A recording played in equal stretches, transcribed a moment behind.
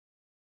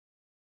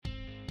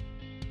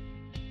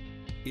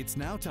It's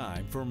now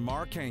time for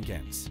Mark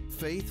Hankins,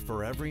 Faith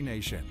for Every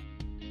Nation.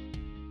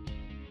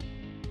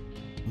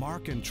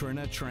 Mark and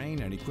Trina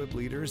train and equip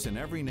leaders in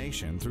every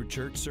nation through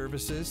church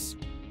services,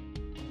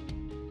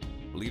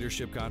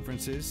 leadership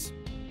conferences,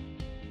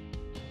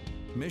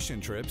 mission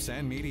trips,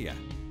 and media.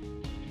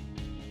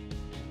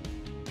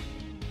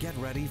 Get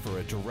ready for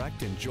a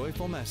direct and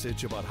joyful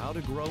message about how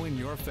to grow in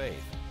your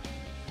faith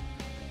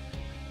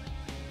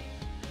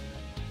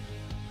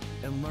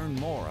and learn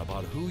more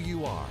about who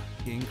you are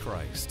in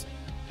Christ.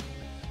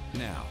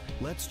 Now,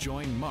 let's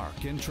join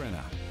Mark and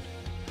Trina.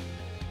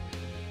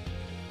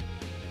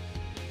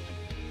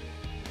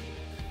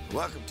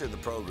 Welcome to the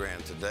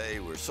program today.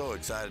 We're so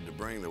excited to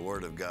bring the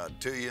Word of God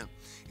to you.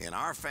 In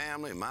our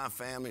family, my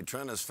family,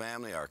 Trina's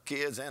family, our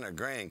kids and our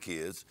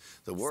grandkids,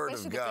 the Word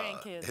of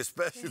God,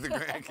 especially the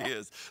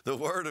grandkids, the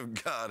Word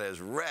of God has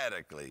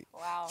radically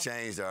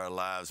changed our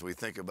lives. We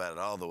think about it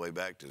all the way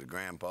back to the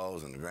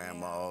grandpas and the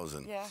grandmas,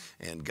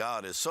 and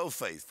God is so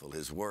faithful.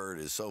 His Word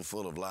is so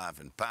full of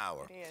life and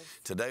power.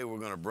 Today we're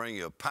going to bring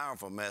you a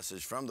powerful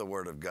message from the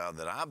Word of God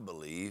that I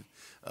believe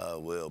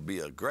will be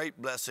a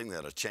great blessing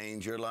that'll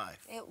change your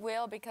life. It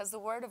will, because the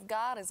Word of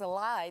God is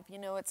alive. You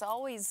know, it's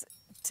always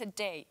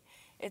today.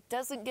 It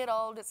doesn't get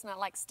old. It's not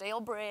like stale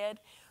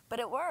bread, but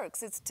it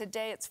works. It's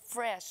today. It's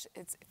fresh.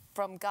 It's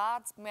from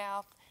God's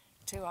mouth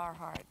to our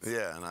hearts.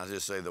 Yeah, and I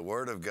just say the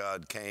Word of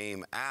God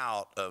came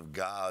out of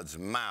God's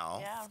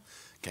mouth,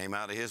 came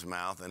out of His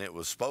mouth, and it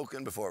was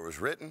spoken before it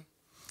was written,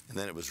 and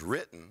then it was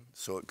written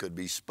so it could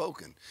be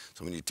spoken.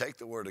 So when you take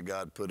the Word of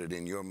God, put it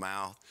in your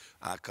mouth,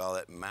 I call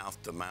it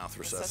mouth-to-mouth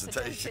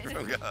resuscitation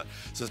from God.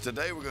 So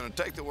today we're going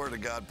to take the Word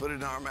of God, put it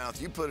in our mouth,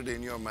 you put it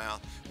in your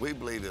mouth. We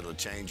believe it'll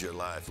change your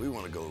life. We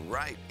want to go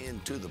right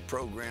into the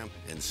program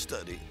and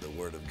study the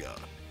Word of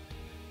God.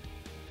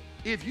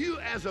 If you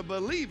as a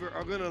believer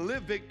are going to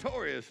live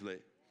victoriously,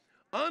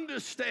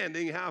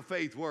 understanding how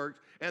faith works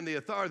and the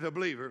authority of the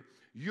believer,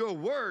 your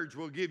words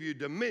will give you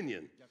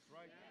dominion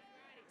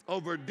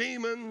over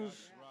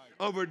demons,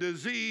 over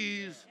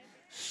disease,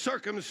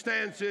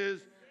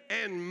 circumstances,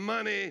 and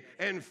money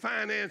and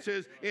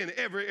finances in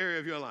every area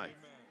of your life.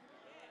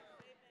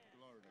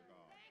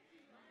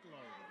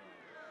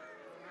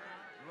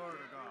 Glory to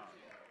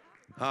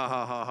God. Ha,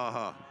 ha, ha, ha,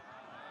 ha.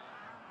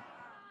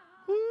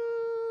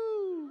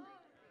 Woo.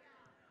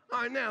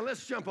 All right, now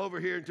let's jump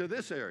over here into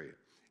this area.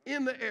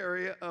 In the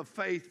area of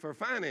faith for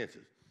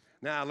finances.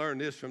 Now, I learned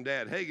this from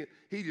Dad Hagen.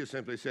 He just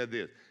simply said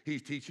this.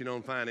 He's teaching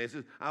on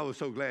finances. I was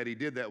so glad he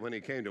did that when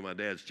he came to my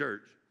dad's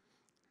church.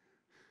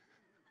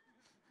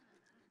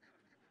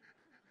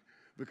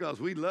 Because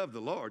we love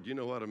the Lord, you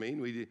know what I mean?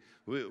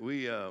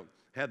 We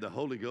had the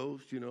Holy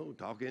Ghost, you know,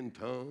 talk in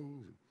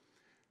tongues,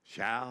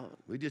 shout.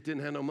 We just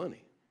didn't have no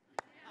money.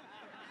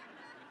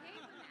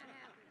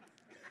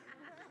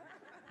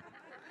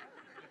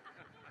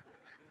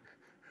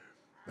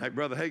 Like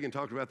Brother Hagin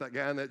talked about that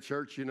guy in that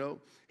church, you know.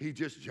 He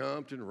just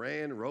jumped and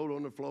ran and rolled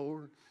on the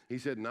floor. He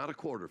said not a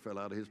quarter fell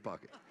out of his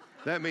pocket.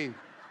 That means...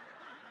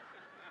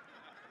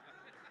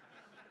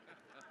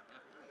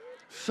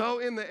 So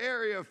in the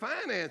area of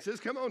finances,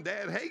 come on,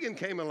 Dad Hagin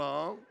came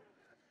along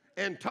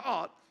and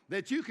taught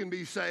that you can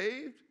be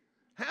saved,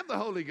 have the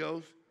Holy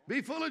Ghost,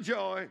 be full of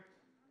joy,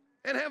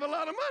 and have a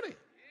lot of money.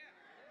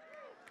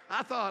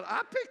 I thought,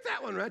 I picked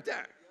that one right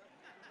there.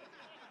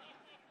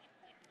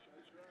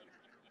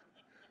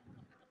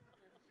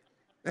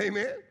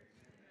 Amen.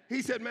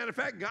 He said, matter of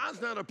fact,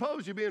 God's not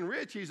opposed to you being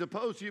rich. He's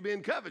opposed to you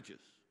being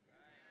covetous.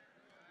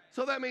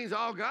 So that means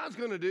all God's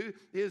going to do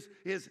is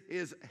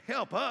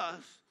help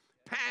us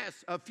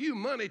pass a few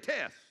money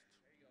tests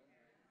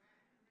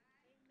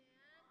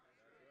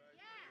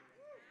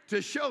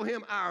to show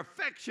Him our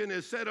affection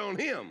is set on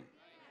Him.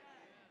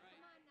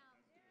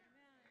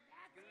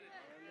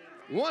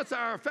 Once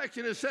our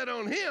affection is set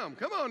on Him,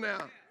 come on now.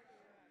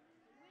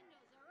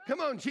 Come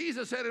on,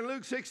 Jesus said in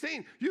Luke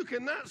 16, you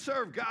cannot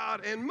serve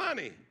God and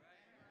money.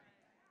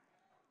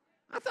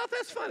 I thought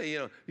that's funny, you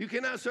know. You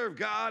cannot serve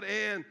God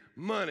and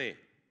money.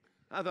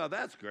 I thought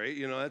that's great,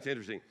 you know, that's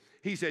interesting.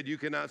 He said you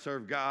cannot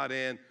serve God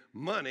and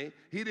money.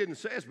 He didn't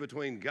say it's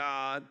between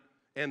God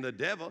and the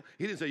devil.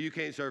 He didn't say you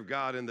can't serve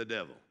God and the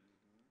devil.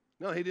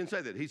 No, he didn't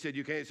say that. He said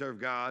you can't serve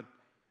God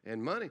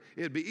and money.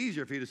 It'd be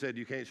easier if he'd have said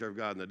you can't serve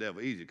God and the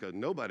devil. Easy, because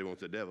nobody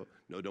wants the devil.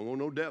 No, don't want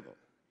no devil.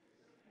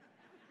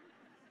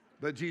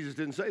 But Jesus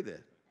didn't say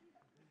that.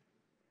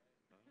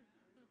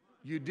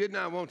 You did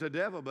not want the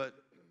devil, but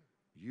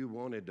you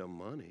wanted the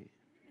money.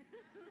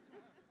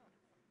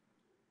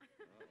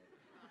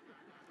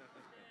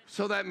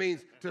 So that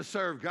means to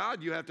serve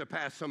God, you have to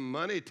pass some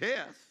money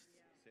tests.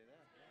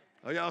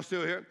 Are y'all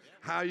still here?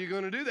 How are you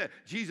going to do that?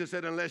 Jesus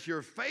said, unless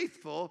you're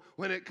faithful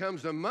when it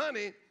comes to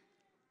money,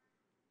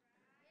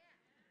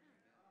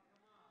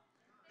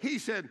 He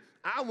said,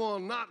 I will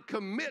not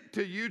commit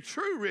to you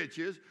true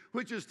riches,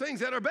 which is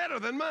things that are better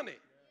than money.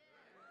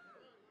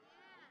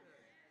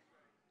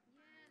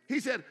 He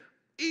said,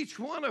 each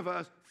one of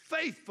us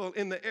faithful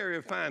in the area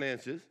of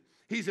finances.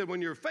 He said,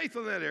 when you're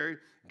faithful in that area,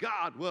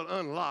 God will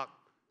unlock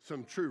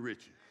some true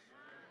riches.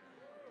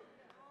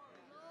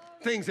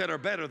 things that are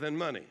better than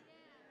money.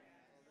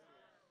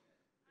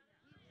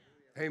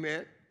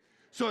 Amen.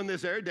 So in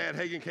this area, Dad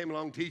Hagin came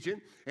along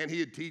teaching, and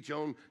he'd teach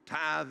on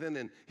tithing,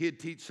 and he'd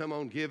teach some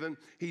on giving.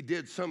 He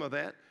did some of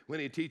that when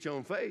he'd teach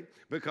on faith,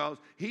 because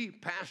he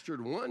pastored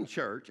one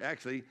church,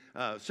 actually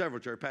several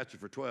churches, pastored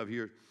for 12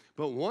 years,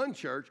 but one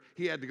church,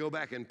 he had to go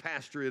back and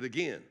pastor it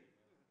again.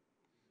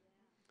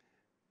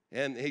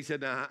 And he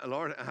said, now,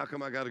 Lord, how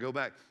come I got to go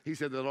back? He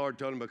said the Lord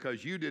told him,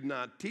 because you did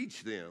not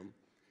teach them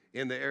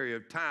in the area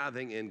of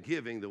tithing and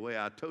giving the way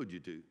I told you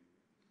to,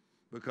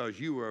 because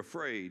you were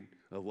afraid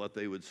of what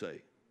they would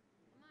say.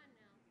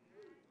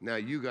 Now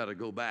you got to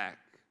go back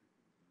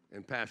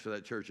and pastor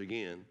that church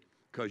again,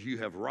 because you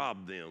have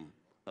robbed them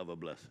of a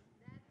blessing.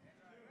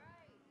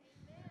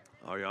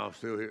 Are y'all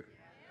still here?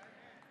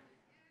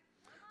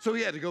 So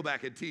he had to go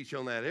back and teach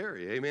on that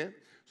area, amen?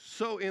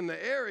 So in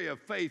the area of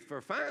faith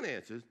for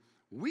finances,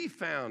 we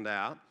found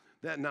out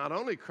that not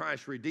only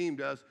Christ redeemed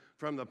us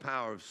from the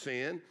power of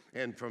sin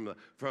and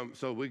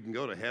so we can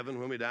go to heaven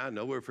when we die,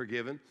 know we're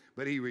forgiven,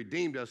 but he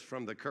redeemed us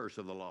from the curse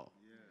of the law.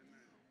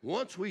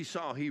 Once we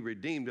saw he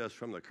redeemed us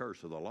from the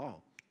curse of the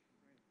law,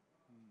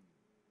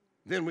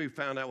 then we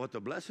found out what the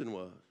blessing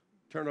was.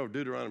 Turn over to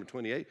Deuteronomy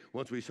 28.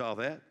 Once we saw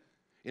that,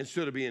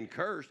 instead of being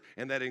cursed,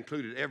 and that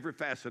included every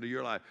facet of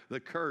your life, the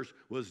curse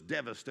was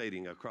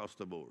devastating across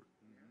the board.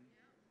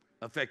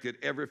 Affected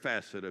every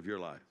facet of your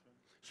life.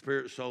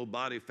 Spirit, soul,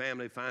 body,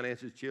 family,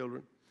 finances,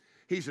 children.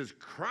 He says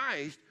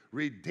Christ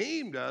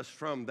redeemed us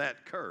from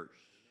that curse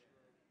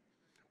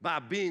by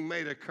being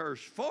made a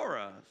curse for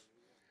us,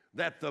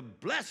 that the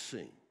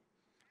blessing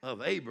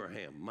of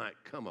Abraham might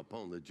come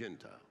upon the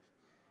Gentiles.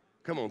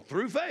 Come on,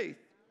 through faith,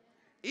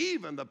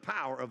 even the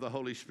power of the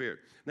Holy Spirit.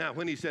 Now,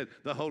 when he said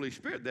the Holy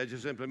Spirit, that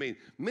just simply means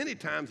many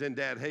times in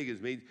Dad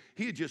Hagin's meetings,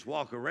 he'd just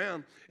walk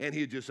around and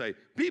he'd just say,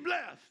 be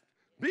blessed,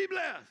 be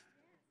blessed.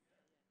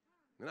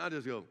 And I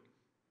just go.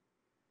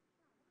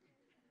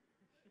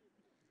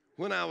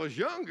 When I was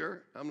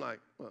younger, I'm like,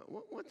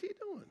 well, what's he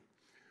doing?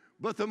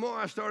 But the more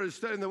I started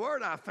studying the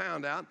Word, I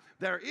found out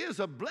there is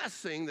a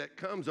blessing that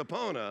comes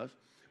upon us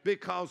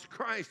because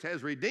Christ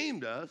has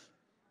redeemed us.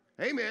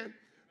 Amen.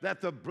 That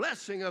the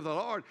blessing of the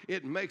Lord,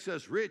 it makes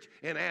us rich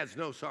and adds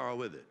no sorrow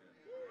with it.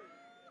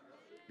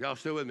 Y'all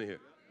still with me here?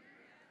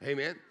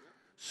 Amen.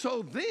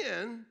 So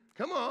then,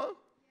 come on.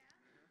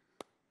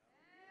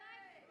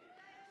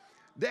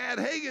 Dad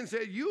Hagin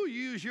said, you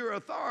use your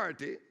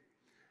authority.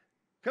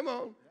 Come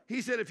on.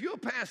 He said, if you'll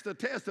pass the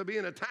test of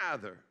being a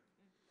tither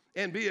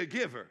and be a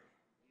giver.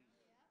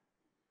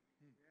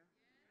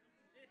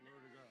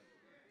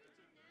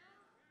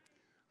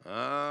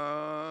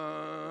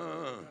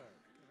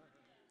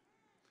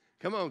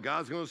 Come on,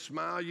 God's going to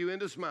smile you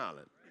into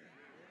smiling.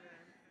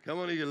 Come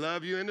on, he'll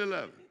love you into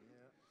loving.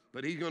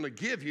 But he's going to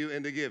give you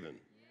into giving.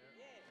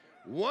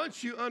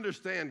 Once you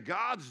understand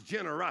God's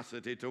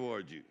generosity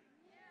toward you,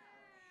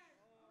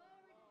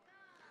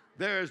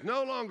 there is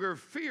no longer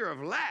fear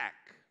of lack.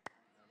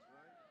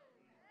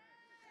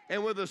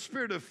 And with the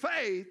spirit of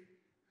faith,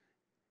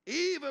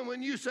 even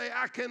when you say,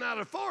 I cannot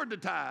afford to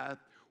tithe,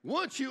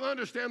 once you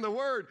understand the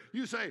word,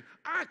 you say,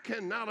 I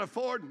cannot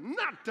afford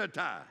not to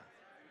tithe.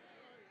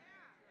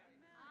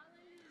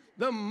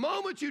 The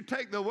moment you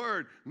take the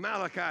word,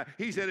 Malachi,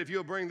 he said, if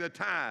you'll bring the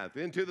tithe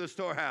into the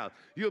storehouse,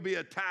 you'll be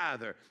a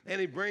tither. And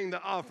he bring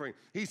the offering.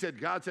 He said,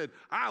 God said,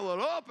 I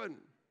will open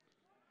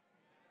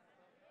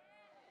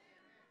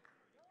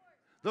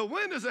the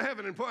windows of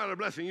heaven and pour out a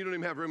blessing. You don't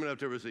even have room enough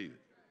to receive it.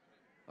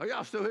 Are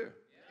y'all still here?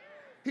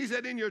 He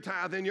said, in your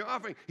tithe, in your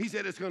offering, he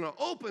said, it's going to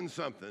open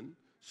something,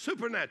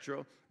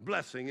 supernatural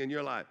blessing in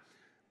your life.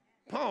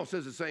 Paul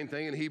says the same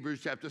thing in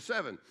Hebrews chapter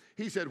 7.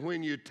 He said,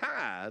 when you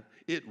tithe,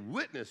 it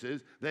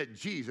witnesses that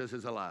Jesus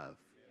is alive.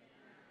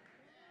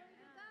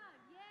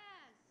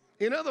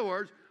 In other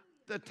words,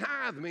 the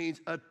tithe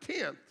means a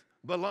tenth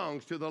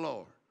belongs to the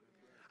Lord.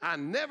 I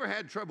never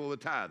had trouble with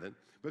tithing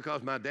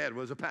because my dad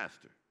was a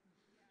pastor.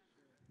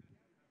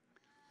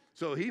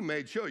 So he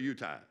made sure you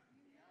tithe.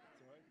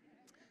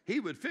 He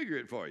would figure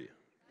it for you.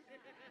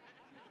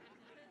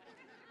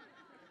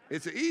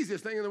 It's the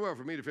easiest thing in the world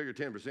for me to figure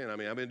 10%. I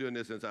mean, I've been doing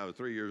this since I was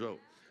 3 years old.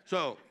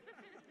 So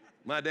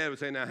my dad would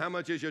say, now, how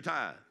much is your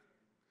tithe?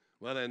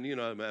 Well, then, you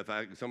know,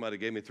 if somebody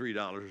gave me $3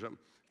 or something,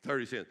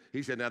 30 cents.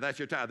 He said, now, that's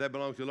your tithe. That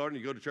belongs to the Lord, and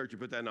you go to church, you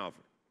put that in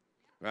offering,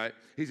 right?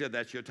 He said,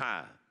 that's your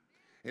tithe.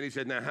 And he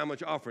said, now, how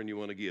much offering you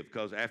want to give?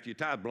 Because after your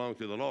tithe belongs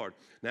to the Lord.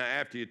 Now,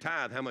 after you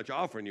tithe, how much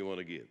offering you want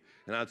to give?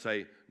 And I'd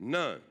say,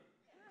 none.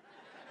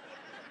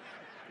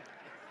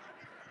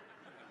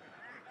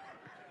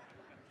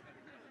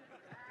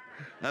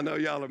 I know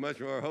y'all are much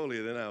more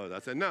holier than I was. I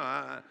said, no,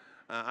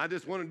 I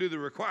just want to do the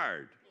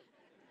required.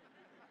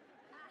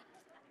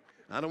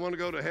 I don't want to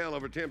go to hell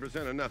over 10%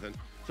 or nothing,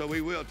 so we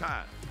will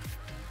tithe.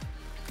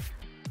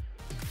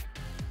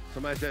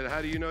 Somebody said,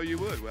 how do you know you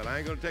would? Well, I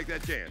ain't going to take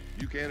that chance.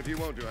 You can if you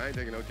want to. I ain't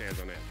taking no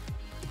chance on that.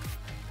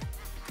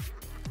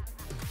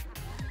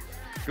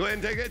 Go ahead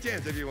and take that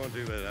chance if you want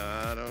to, but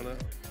I don't know.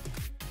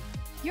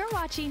 You're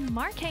watching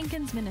Mark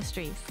Hankins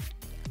Ministries.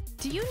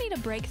 Do you need a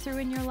breakthrough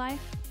in your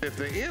life? If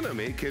the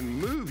enemy can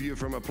move you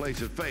from a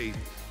place of faith,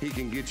 he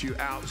can get you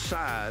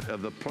outside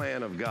of the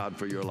plan of God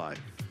for your life.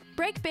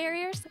 Break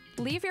barriers,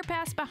 leave your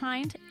past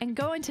behind, and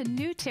go into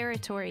new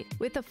territory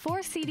with the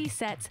 4 CD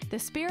sets, The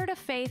Spirit of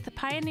Faith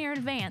Pioneer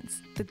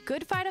Advance, The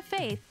Good Fight of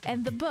Faith,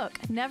 and the book,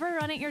 Never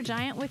Run at Your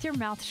Giant with Your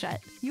Mouth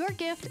Shut. Your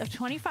gift of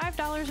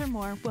 $25 or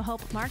more will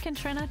help Mark and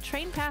Trina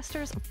train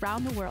pastors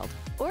around the world.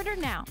 Order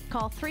now.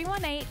 Call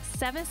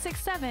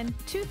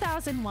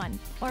 318-767-2001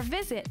 or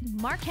visit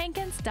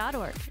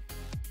markhankins.org.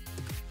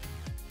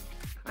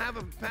 I have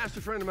a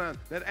pastor friend of mine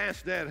that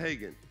asked Dad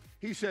Hagin.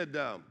 He said,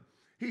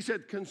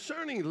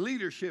 concerning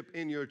leadership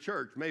in your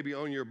church, maybe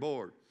on your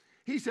board,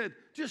 he said,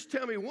 just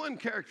tell me one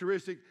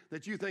characteristic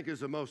that you think is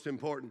the most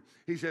important.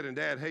 He said, and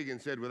Dad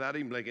Hagin said, without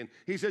even blinking,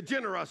 he said,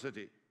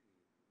 generosity.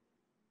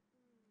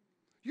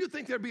 You'd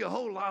think there'd be a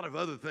whole lot of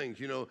other things,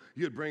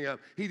 you'd bring up.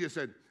 He just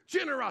said,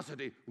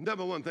 generosity,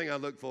 number one thing I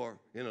look for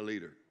in a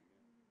leader.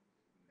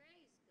 Praise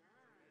God.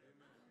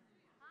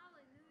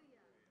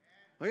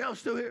 Hallelujah. Are y'all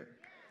still here?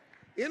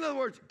 In other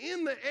words,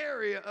 in the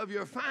area of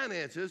your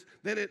finances,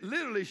 then it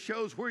literally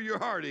shows where your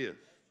heart is,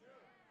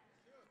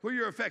 where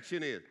your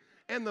affection is.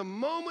 And the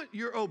moment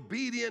you're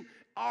obedient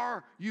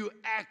or you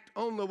act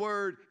on the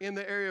word in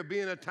the area of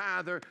being a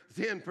tither,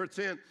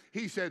 10%,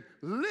 he said,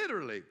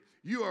 literally,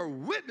 you are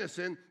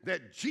witnessing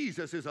that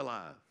Jesus is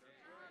alive.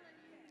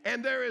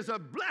 And there is a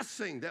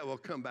blessing that will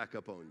come back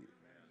upon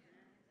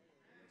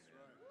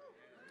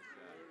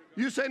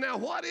you. You say, now,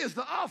 what is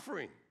the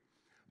offering?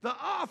 The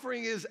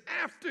offering is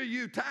after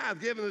you tithe,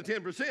 giving the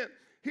 10%.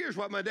 Here's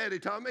what my daddy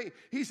taught me.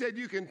 He said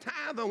you can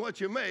tithe on what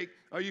you make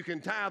or you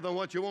can tithe on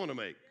what you want to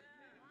make.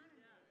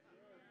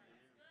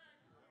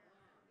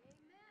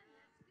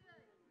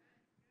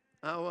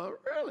 Oh, well,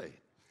 really?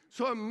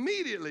 So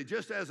immediately,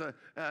 just as a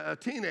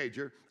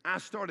teenager, I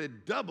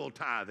started double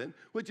tithing,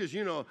 which is,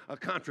 a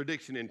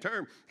contradiction in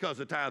term because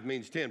the tithe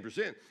means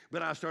 10%.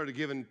 But I started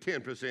giving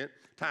 10%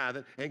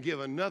 tithing and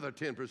give another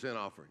 10%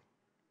 offering.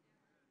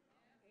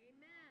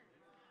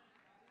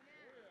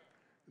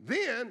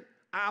 Then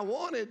I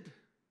wanted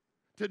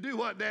to do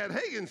what Dad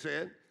Hagin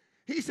said.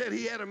 He said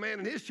he had a man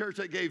in his church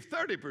that gave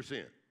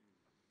 30%.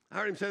 I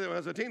heard him say that when I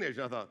was a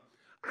teenager, and I thought,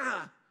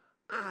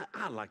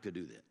 I'd like to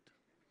do that.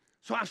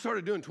 So I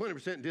started doing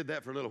 20% and did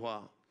that for a little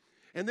while.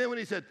 And then when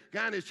he said,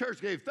 guy in his church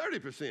gave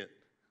 30%,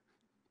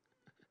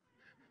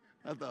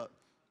 I thought,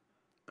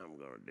 I'm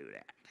going to do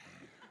that.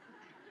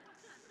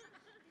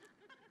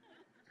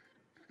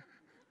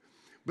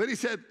 But he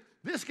said,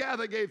 this guy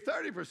that gave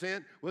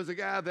 30% was a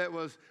guy that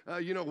was,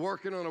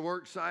 working on a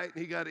work site.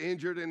 He got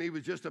injured, and he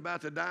was just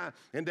about to die.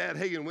 And Dad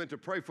Hagin went to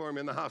pray for him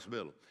in the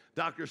hospital.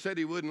 Doctor said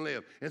he wouldn't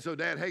live. And so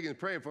Dad Hagin's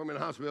praying for him in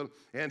the hospital.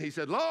 And he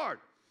said, Lord,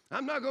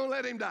 I'm not going to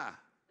let him die.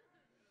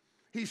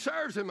 He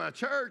serves in my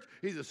church.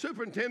 He's a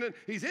superintendent.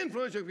 He's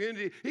influential in the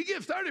community. He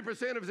gives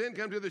 30% of his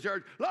income to the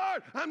church.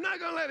 Lord, I'm not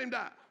going to let him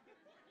die.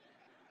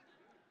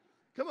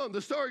 Come on,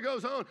 the story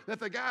goes on that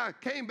the guy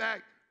came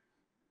back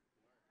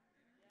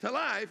to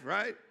life,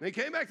 right? And he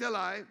came back to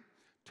life,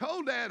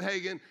 told Dad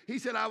Hagin, he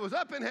said, I was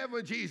up in heaven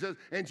with Jesus,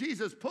 and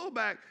Jesus pulled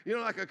back,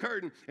 like a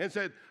curtain, and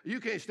said, you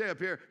can't stay up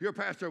here. Your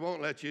pastor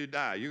won't let you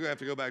die. You're going to have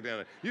to go back down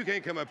there. You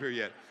can't come up here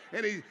yet.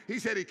 And he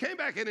said he came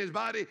back in his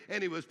body,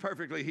 and he was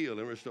perfectly healed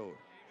and restored.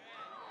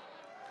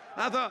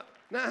 I thought,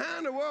 now how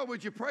in the world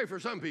would you pray for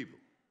some people?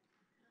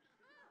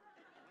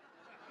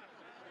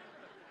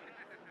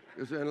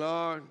 You're saying,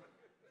 Lord,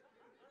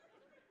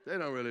 they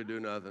don't really do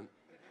nothing.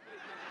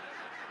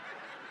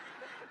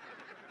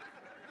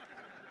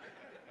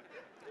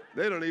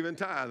 They don't even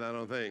tithe, I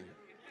don't think.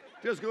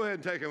 Just go ahead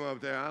and take them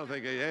up there. I don't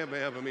think they ever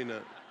helping me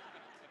nothing.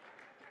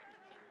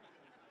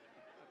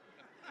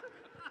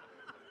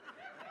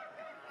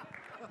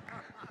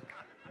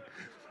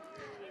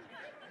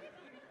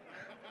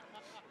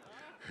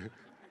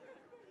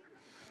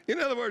 In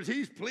other words,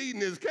 he's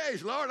pleading his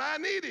case. Lord, I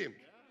need him.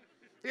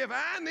 If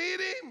I need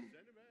him,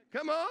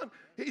 come on.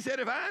 He said,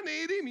 if I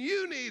need him,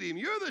 you need him.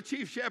 You're the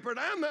chief shepherd.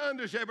 I'm the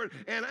under shepherd,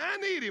 and I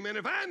need him. And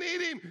if I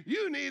need him,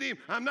 you need him.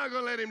 I'm not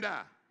going to let him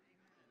die.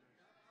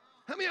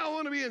 How many of y'all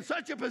want to be in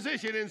such a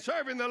position in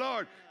serving the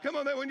Lord? Come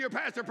on, that when your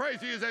pastor prays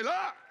to you, you say,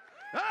 Lord,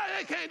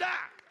 they can't die.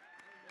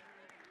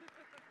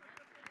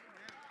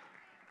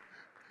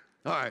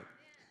 All right.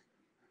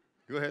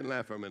 Go ahead and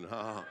laugh for a minute. Ha,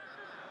 ha, ha.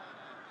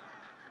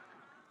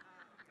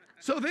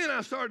 So then I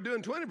started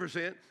doing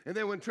 20%, and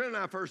then when Trina and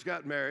I first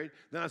got married,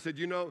 then I said,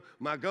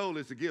 my goal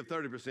is to give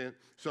 30%,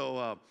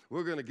 so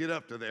we're going to get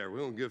up to there. We're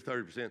going to give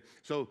 30%.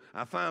 So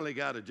I finally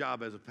got a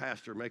job as a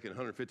pastor making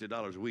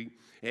 $150 a week,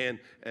 and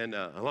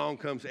along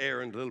comes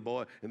Aaron, the little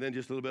boy, and then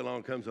just a little bit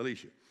along comes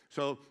Alicia.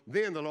 So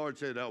then the Lord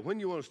said, when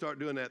you want to start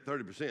doing that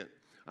 30%?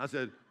 I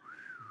said,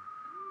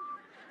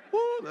 woo,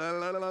 la,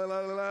 la, la, la,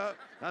 la, la.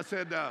 I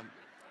said,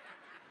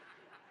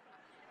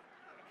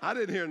 I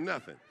didn't hear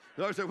nothing.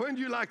 The Lord said, when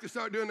do you like to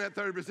start doing that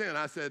 30%?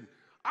 I said,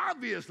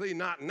 obviously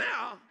not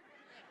now.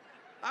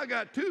 I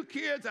got 2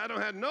 kids. I don't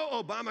have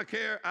no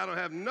Obamacare. I don't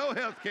have no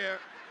health care.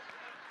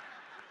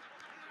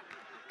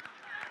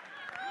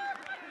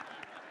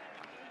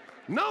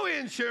 No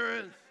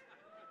insurance.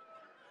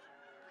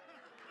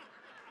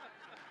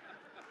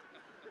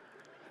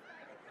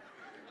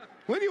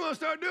 When you want to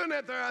start doing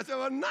that there? I said,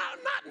 well, not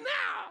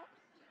now.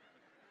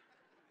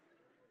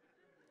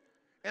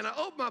 And I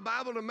opened my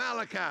Bible to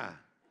Malachi.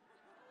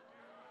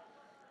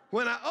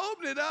 When I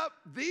opened it up,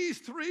 these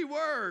 3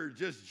 words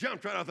just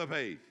jumped right off the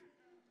page.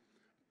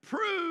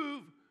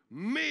 Prove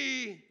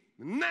me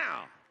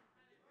now.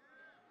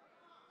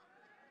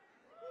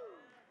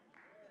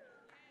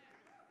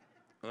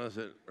 I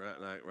said,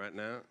 right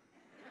now?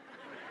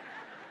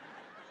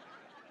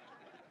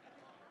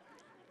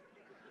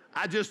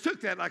 I just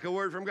took that like a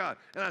word from God.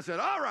 And I said,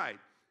 all right,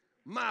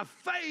 my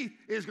faith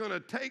is going to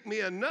take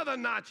me another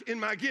notch in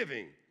my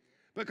giving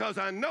because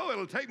I know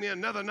it'll take me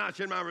another notch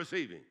in my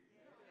receiving.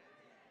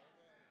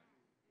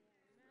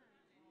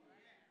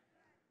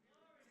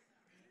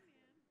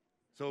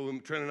 So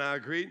when Trina and I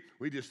agreed,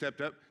 we just stepped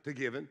up to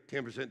giving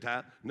 10%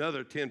 tithe,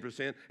 another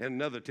 10%, and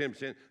another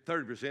 10%,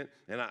 30%,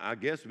 and I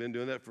guess we've been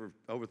doing that for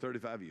over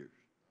 35 years.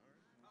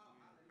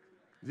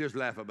 Just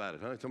laugh about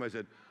it, huh? Somebody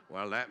said,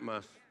 well, that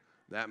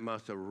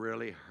must have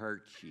really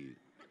hurt you.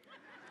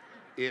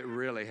 It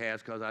really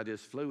has, because I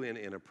just flew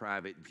in a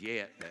private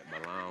jet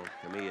that belongs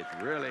to me.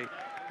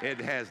 It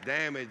has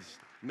damaged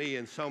me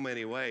in so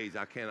many ways.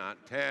 I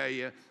cannot tell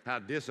you how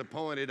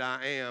disappointed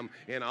I am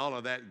in all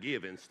of that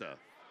giving stuff.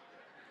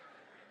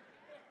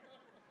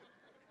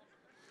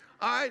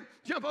 All right,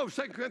 jump over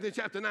 2 Corinthians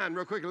chapter 9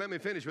 real quickly. Let me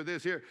finish with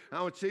this here.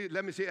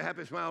 Let me see a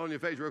happy smile on your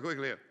face real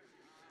quickly here.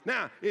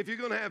 Now, if you're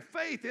going to have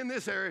faith in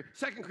this area,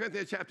 2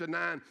 Corinthians chapter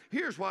 9,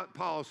 here's what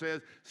Paul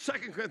says.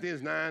 2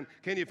 Corinthians 9,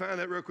 can you find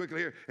that real quickly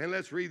here? And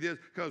let's read this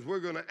because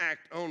we're going to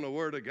act on the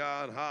word of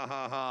God. Ha,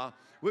 ha, ha.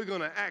 We're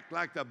going to act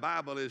like the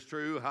Bible is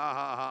true. Ha,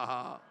 ha, ha,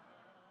 ha.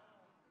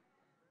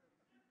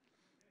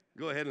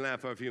 Go ahead and laugh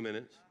for a few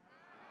minutes.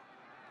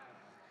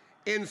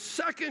 In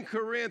 2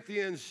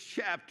 Corinthians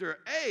chapter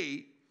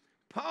 8,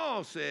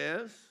 Paul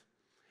says,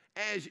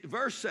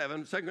 verse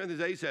 7, 2 Corinthians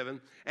 8,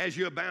 7, as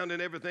you abound in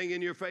everything,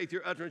 in your faith,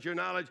 your utterance, your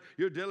knowledge,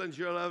 your diligence,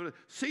 your love,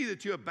 see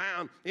that you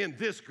abound in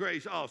this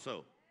grace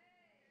also.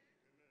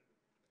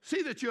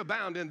 See that you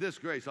abound in this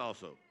grace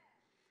also.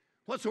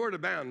 What's the word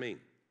abound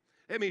mean?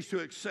 It means to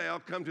excel,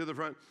 come to the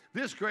front.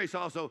 This grace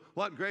also,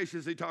 what grace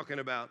is he talking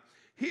about?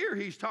 Here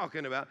he's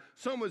talking about,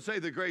 some would say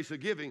the grace of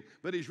giving,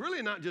 but he's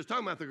really not just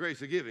talking about the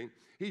grace of giving.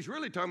 He's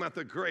really talking about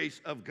the grace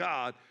of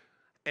God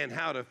and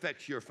how it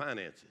affects your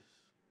finances.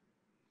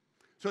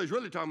 So he's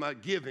really talking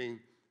about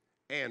giving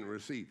and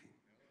receiving.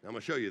 I'm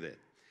going to show you that.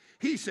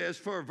 He says,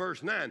 for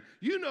verse 9,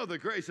 you know the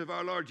grace of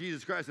our Lord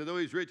Jesus Christ, that though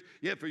he's rich,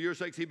 yet for your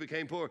sakes he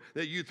became poor,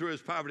 that you through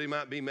his poverty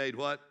might be made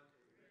what?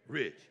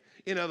 Rich.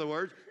 In other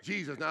words,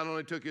 Jesus not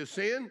only took his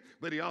sin,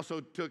 but he also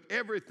took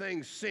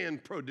everything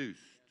sin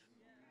produced.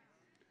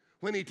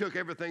 When he took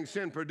everything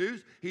sin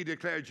produced, he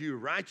declared you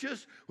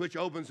righteous, which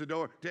opens the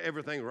door to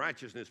everything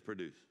righteousness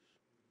produces.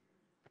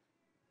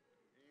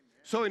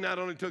 So he not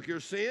only took your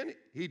sin,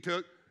 he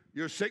took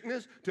your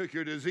sickness, took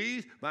your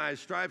disease, by his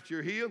stripes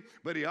you're healed,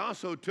 but he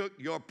also took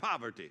your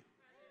poverty.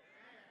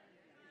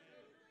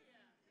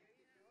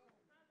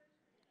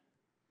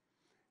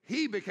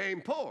 He became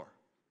poor.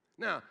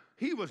 Now,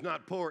 he was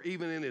not poor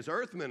even in his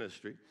earth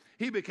ministry.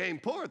 He became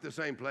poor at the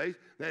same place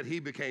that he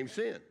became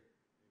sin,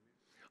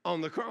 on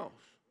the cross.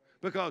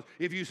 Because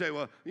if you say,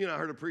 well, I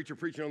heard a preacher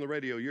preaching on the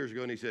radio years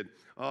ago, and he said,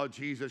 oh,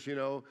 Jesus,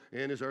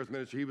 in his earth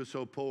ministry, he was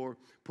so poor,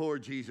 poor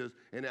Jesus.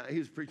 And he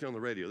was preaching on the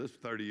radio. This was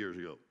 30 years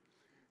ago.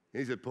 And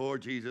he said, poor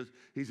Jesus.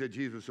 He said,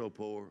 Jesus was so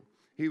poor.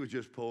 He was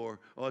just poor.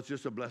 Oh, it's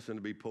just a blessing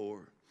to be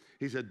poor.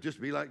 He said, just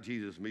be like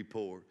Jesus and be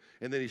poor.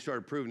 And then he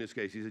started proving his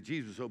case. He said,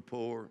 Jesus was so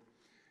poor.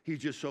 He's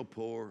just so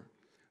poor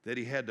that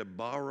he had to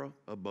borrow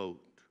a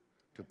boat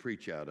to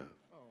preach out of.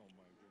 Oh,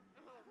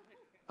 my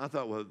goodness. I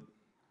thought, well,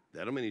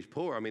 that don't mean he's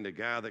poor. I mean, the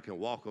guy that can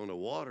walk on the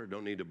water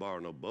don't need to borrow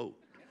no boat.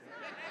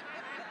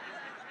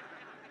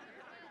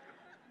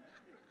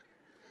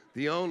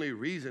 The only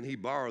reason he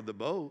borrowed the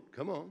boat,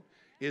 come on,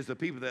 is the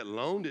people that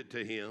loaned it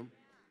to him,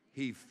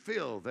 he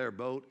filled their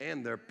boat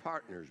and their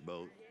partner's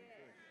boat.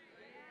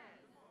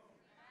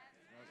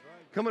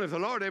 Come on, if the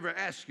Lord ever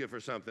asks you for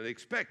something,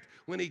 expect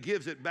when he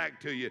gives it back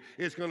to you,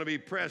 it's going to be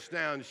pressed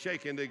down,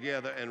 shaken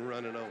together, and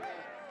running over.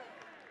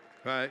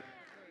 Right?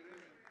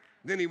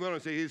 Then he went on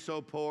and said, he's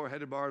so poor,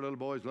 had to borrow a little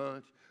boy's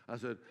lunch. I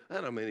said,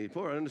 I don't mean he's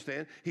poor, I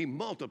understand. He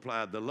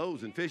multiplied the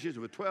loaves and fishes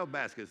with 12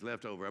 baskets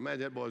left over.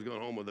 Imagine that boy's going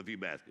home with a few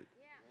baskets.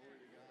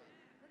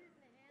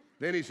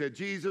 Then he said,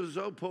 Jesus is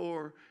so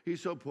poor,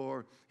 he's so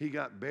poor, he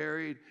got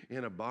buried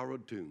in a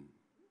borrowed tomb.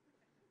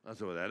 I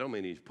said, well, that don't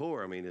mean he's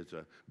poor. I mean, it's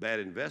a bad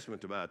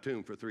investment to buy a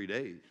tomb for 3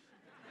 days.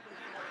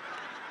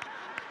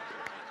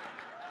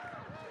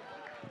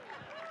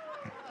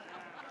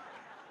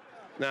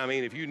 Now, I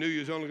mean, if you knew you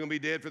was only going to be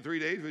dead for 3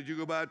 days, would you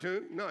go buy a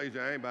tomb? No, he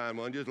said, I ain't buying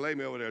one. Just lay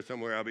me over there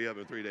somewhere. I'll be up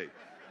in 3 days.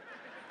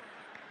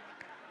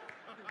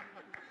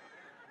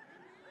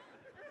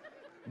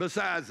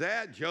 Besides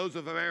that,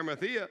 Joseph of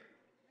Arimathea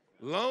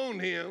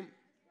loaned him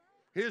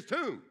his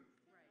tomb.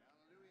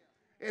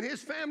 And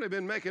his family have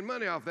been making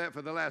money off that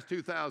for the last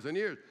 2,000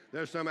 years.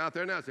 There's some out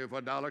there now say,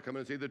 for $1, come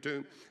and see the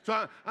tomb.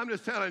 So I'm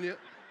just telling you.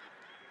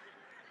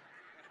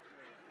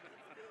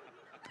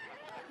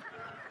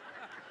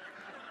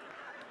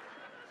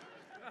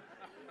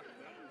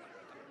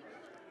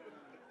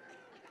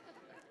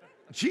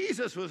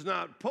 Jesus was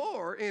not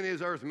poor in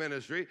his earth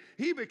ministry.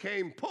 He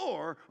became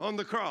poor on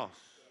the cross.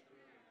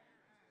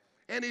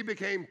 And he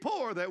became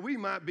poor that we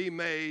might be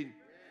made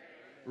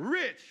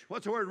rich.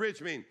 What's the word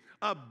rich mean?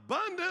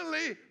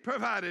 Abundantly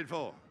provided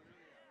for.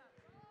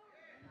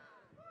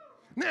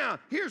 Now,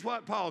 here's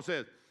what Paul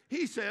says.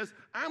 He says,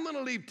 I'm going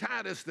to leave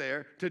Titus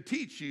there to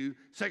teach you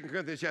 2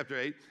 Corinthians chapter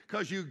 8,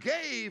 because you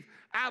gave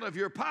out of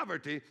your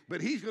poverty,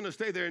 but he's going to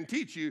stay there and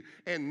teach you,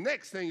 and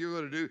next thing you're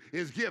going to do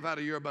is give out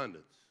of your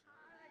abundance.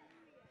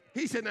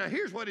 He said, now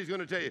here's what he's going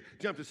to tell you.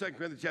 Jump to 2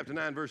 Corinthians chapter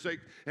 9, verse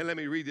 6, and let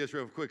me read this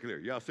real quickly here.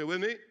 Y'all still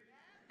with me?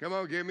 Come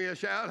on, give me a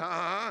shout. Ha, ha,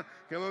 ha.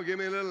 Come on, give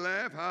me a little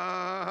laugh. Ha,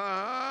 ha,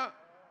 ha.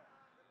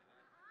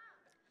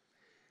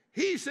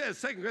 He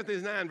says, 2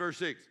 Corinthians 9, verse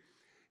 6,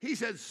 he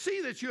said,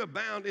 see that you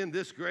abound in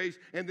this grace,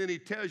 and then he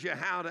tells you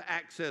how to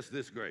access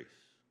this grace.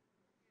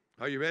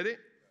 Are you ready?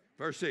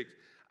 Verse 6,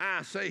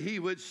 I say he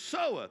which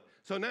soweth.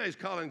 So now he's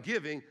calling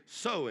giving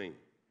sowing.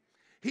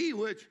 He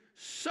which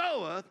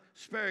soweth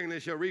sparingly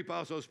shall reap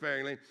also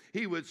sparingly.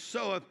 He which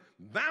soweth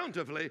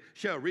bountifully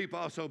shall reap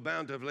also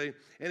bountifully.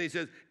 And he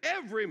says,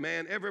 every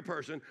man, every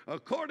person,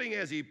 according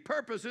as he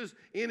purposes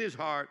in his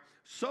heart,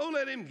 so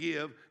let him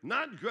give,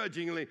 not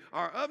grudgingly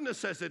or of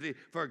necessity,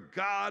 for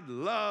God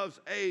loves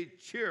a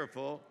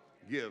cheerful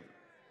giver.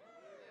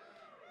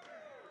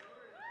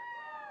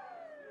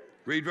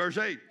 Read verse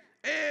 8.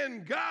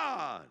 And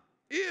God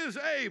is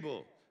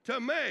able to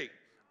make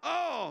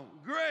all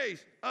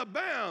grace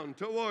abound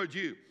toward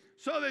you,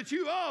 so that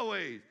you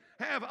always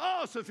have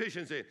all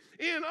sufficiency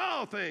in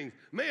all things,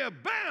 may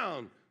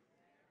abound.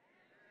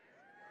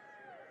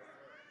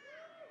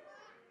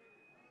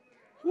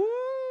 Woo!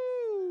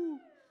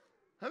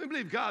 How many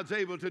believe God's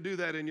able to do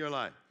that in your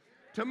life?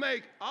 To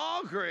make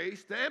all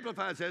grace, the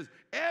Amplified says,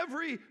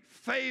 every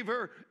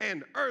favor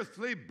and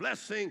earthly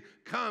blessing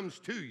comes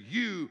to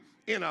you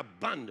in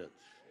abundance.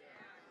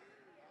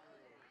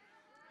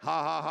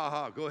 Ha, ha, ha,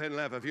 ha. Go ahead and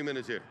laugh a few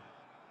minutes here.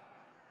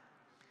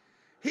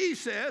 He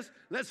says,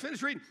 let's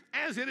finish reading.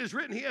 As it is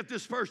written, he hath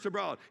dispersed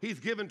abroad. He's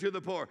given to the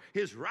poor.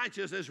 His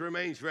righteousness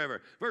remains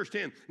forever. Verse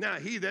 10, now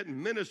he that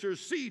ministers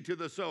seed to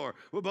the sower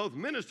will both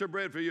minister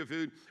bread for your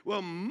food,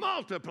 will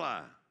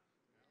multiply.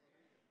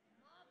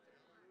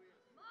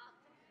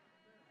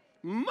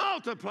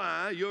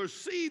 Multiply your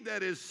seed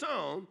that is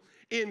sown,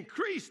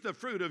 increase the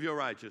fruit of your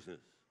righteousness.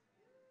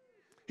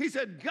 He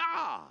said,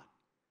 God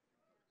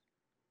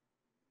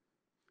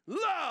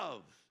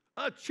loves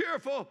a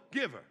cheerful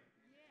giver.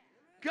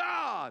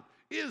 God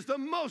is the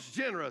most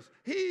generous.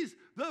 He's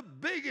the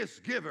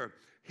biggest giver.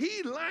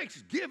 He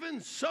likes giving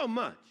so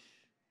much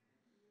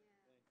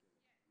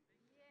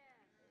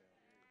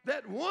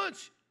that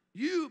once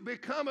you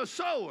become a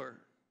sower,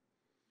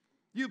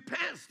 you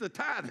pass the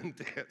tithing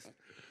test.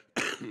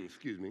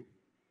 Excuse me.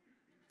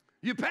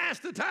 You pass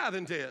the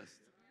tithing test.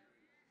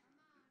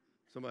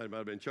 Somebody might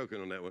have been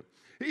choking on that one.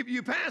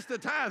 You pass the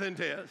tithing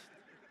test,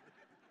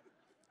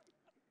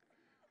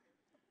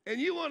 and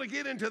you want to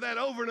get into that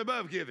over and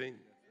above giving,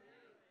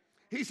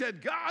 he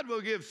said, God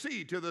will give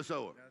seed to the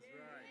sower. That's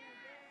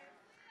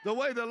right. The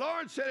way the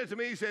Lord said it to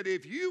me, he said,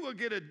 if you will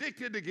get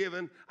addicted to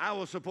giving, I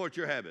will support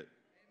your habit.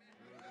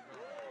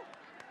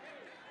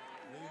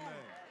 Amen.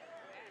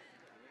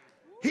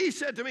 He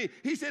said to me,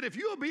 he said, if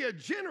you'll be a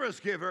generous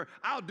giver,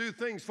 I'll do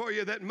things for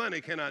you that money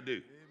cannot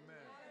do.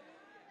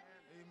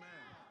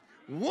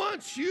 Amen.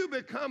 Once you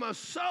become a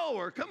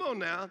sower, come on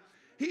now,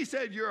 he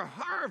said your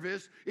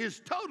harvest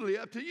is totally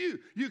up to you.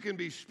 You can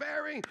be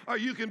sparing or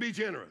you can be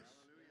generous.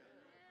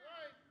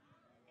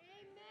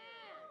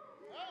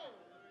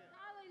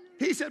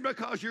 He said,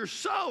 because you're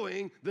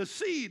sowing, the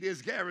seed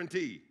is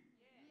guaranteed.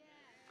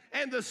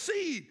 And the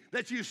seed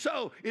that you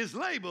sow is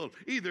labeled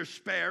either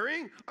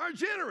sparing or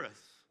generous.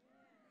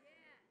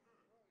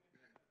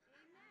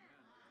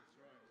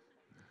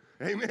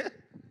 Amen.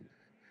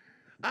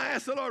 I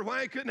asked the Lord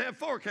why he couldn't have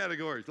 4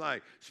 categories,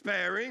 like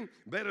sparing,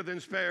 better than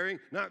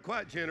sparing, not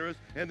quite generous,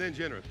 and then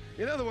generous.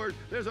 In other words,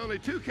 there's only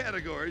 2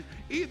 categories.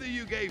 Either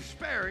you gave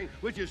sparing,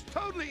 which is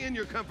totally in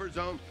your comfort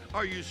zone,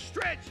 or you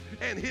stretched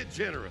and hit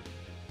generous.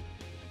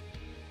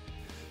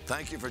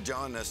 Thank you for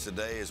joining us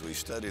today as we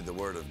study the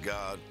Word of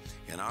God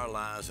in our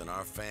lives and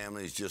our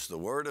families, just the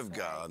Word of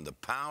God, the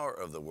power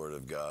of the Word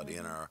of God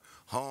in our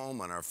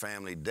home and our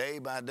family day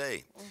by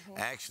day.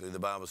 Actually, the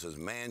Bible says,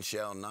 man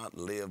shall not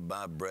live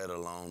by bread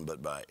alone,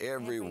 but by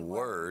every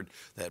word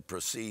that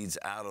proceeds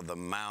out of the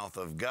mouth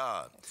of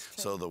God.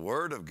 So the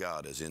Word of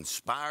God is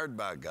inspired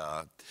by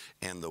God,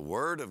 and the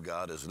Word of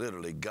God is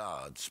literally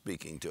God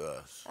speaking to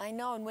us. I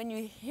know, and when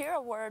you hear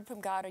a word from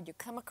God or you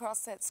come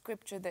across that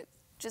scripture that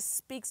just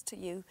speaks to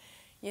you.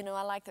 You know,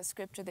 I like the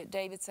scripture that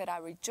David said, I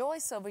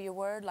rejoice over your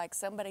word like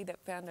somebody that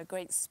found a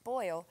great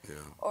spoil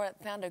or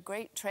found a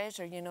great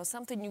treasure, you know,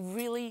 something you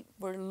really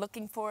were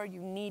looking for, you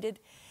needed,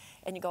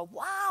 and you go,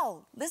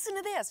 wow, listen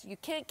to this. You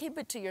can't keep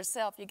it to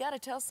yourself. You got to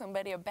tell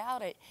somebody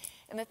about it.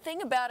 And the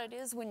thing about it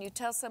is when you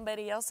tell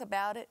somebody else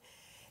about it,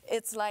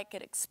 it's like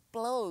it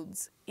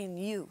explodes in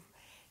you.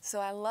 So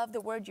I love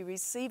the word. You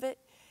receive it,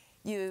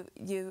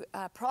 you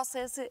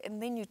process it,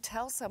 and then you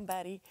tell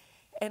somebody.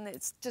 And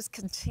it just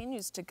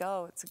continues to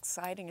go. It's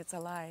exciting. It's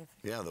alive.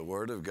 Yeah, the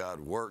Word of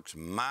God works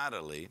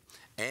mightily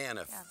and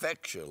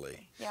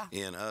effectually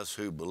in us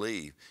who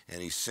believe.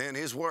 And He sent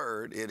His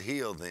Word. It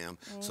healed them.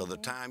 So the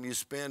time you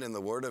spend in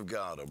the Word of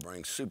God will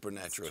bring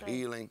supernatural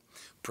healing,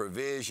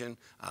 provision.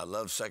 I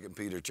love 2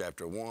 Peter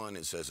chapter 1.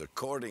 It says,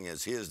 according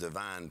as His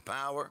divine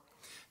power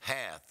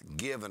hath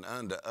given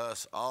unto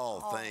us all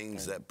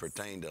things that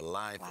pertain to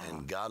life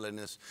and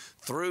godliness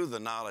through the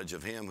knowledge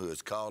of Him who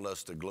has called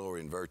us to glory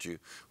and virtue,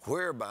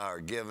 whereby are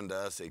given to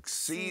us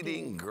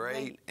exceeding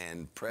great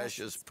and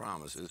precious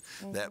promises,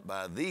 that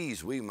by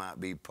these we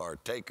might be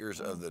partakers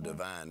of the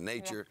divine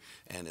nature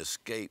and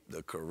escape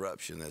the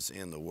corruption that's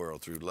in the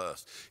world through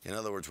lust. In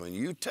other words, when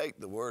you take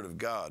the Word of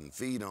God and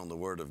feed on the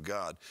Word of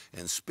God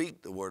and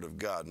speak the Word of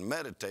God and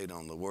meditate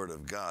on the Word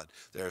of God,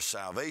 there's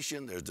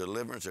salvation, there's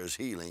deliverance, there's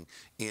healing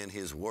in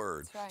His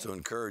Word. So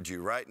encourage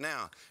you right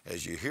now,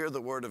 as you hear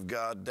the Word of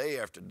God day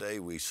after day,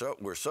 we're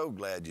so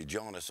glad you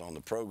join us on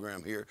the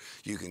program here.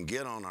 You can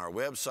get on our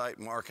website,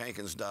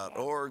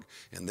 markhankins.org,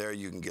 and there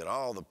you can get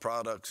all the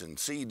products and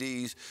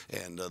CDs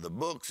and the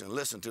books and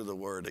listen to the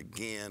Word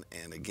again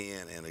and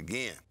again and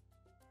again.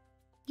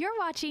 You're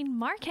watching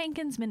Mark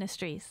Hankins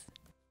Ministries.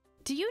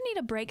 Do you need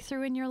a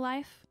breakthrough in your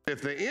life?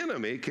 If the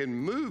enemy can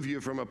move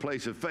you from a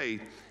place of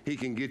faith, he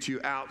can get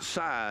you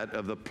outside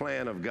of the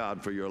plan of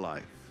God for your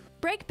life.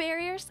 Break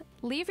barriers,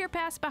 leave your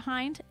past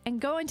behind, and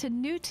go into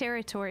new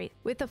territory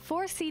with the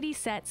 4 CD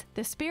sets,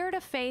 The Spirit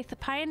of Faith,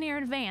 Pioneer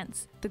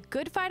Advance, The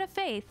Good Fight of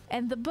Faith,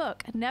 and the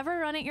book, Never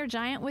Run It Your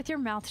Giant with Your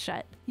Mouth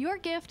Shut. Your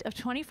gift of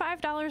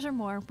 $25 or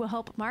more will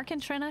help Mark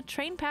and Trina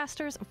train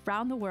pastors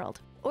around the world.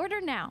 Order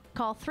now.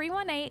 Call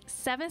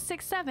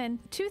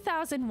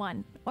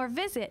 318-767-2001 or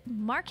visit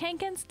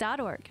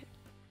markhankins.org.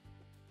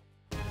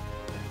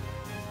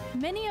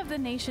 Many of the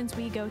nations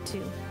we go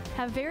to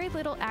have very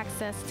little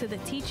access to the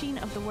teaching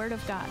of the Word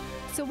of God.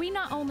 So we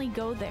not only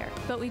go there,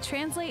 but we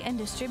translate and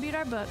distribute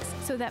our books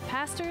so that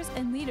pastors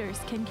and leaders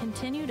can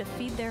continue to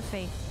feed their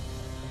faith.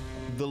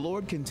 The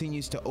Lord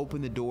continues to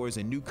open the doors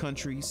in new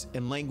countries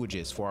and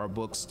languages for our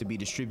books to be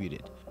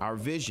distributed. Our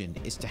vision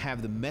is to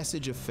have the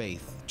message of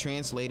faith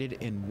translated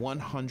in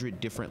 100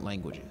 different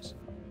languages.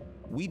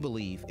 We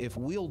believe if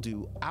we'll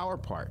do our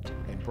part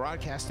in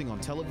broadcasting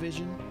on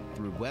television,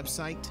 through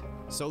website,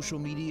 social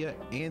media,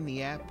 and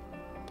the app,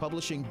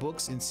 publishing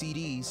books and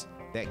CDs,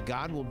 that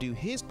God will do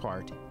His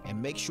part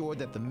and make sure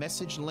that the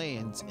message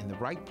lands in the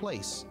right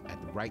place at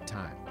the right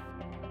time.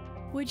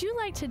 Would you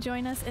like to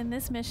join us in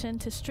this mission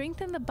to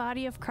strengthen the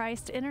body of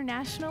Christ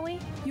internationally?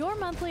 Your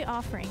monthly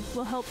offering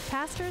will help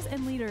pastors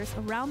and leaders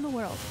around the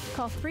world.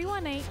 Call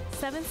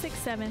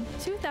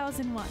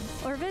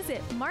 318-767-2001 or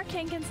visit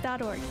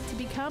markhankins.org to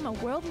become a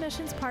World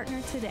Missions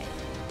Partner today.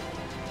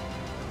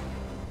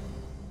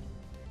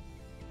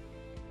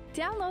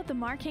 Download the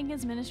Mark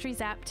Hankins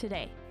Ministries app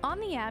today. On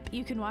the app,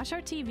 you can watch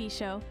our TV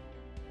show,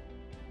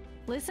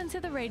 listen to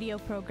the radio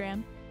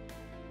program,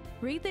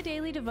 read the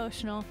daily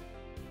devotional,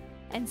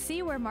 and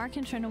see where Mark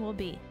and Trina will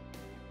be.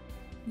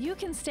 You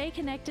can stay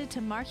connected to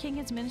Mark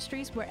Hankins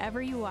Ministries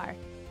wherever you are.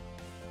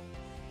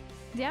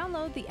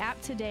 Download the app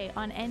today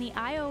on any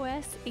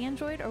iOS,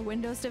 Android, or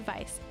Windows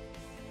device.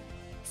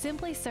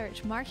 Simply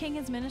search Mark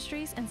Hankins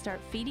Ministries and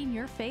start feeding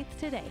your faith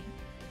today.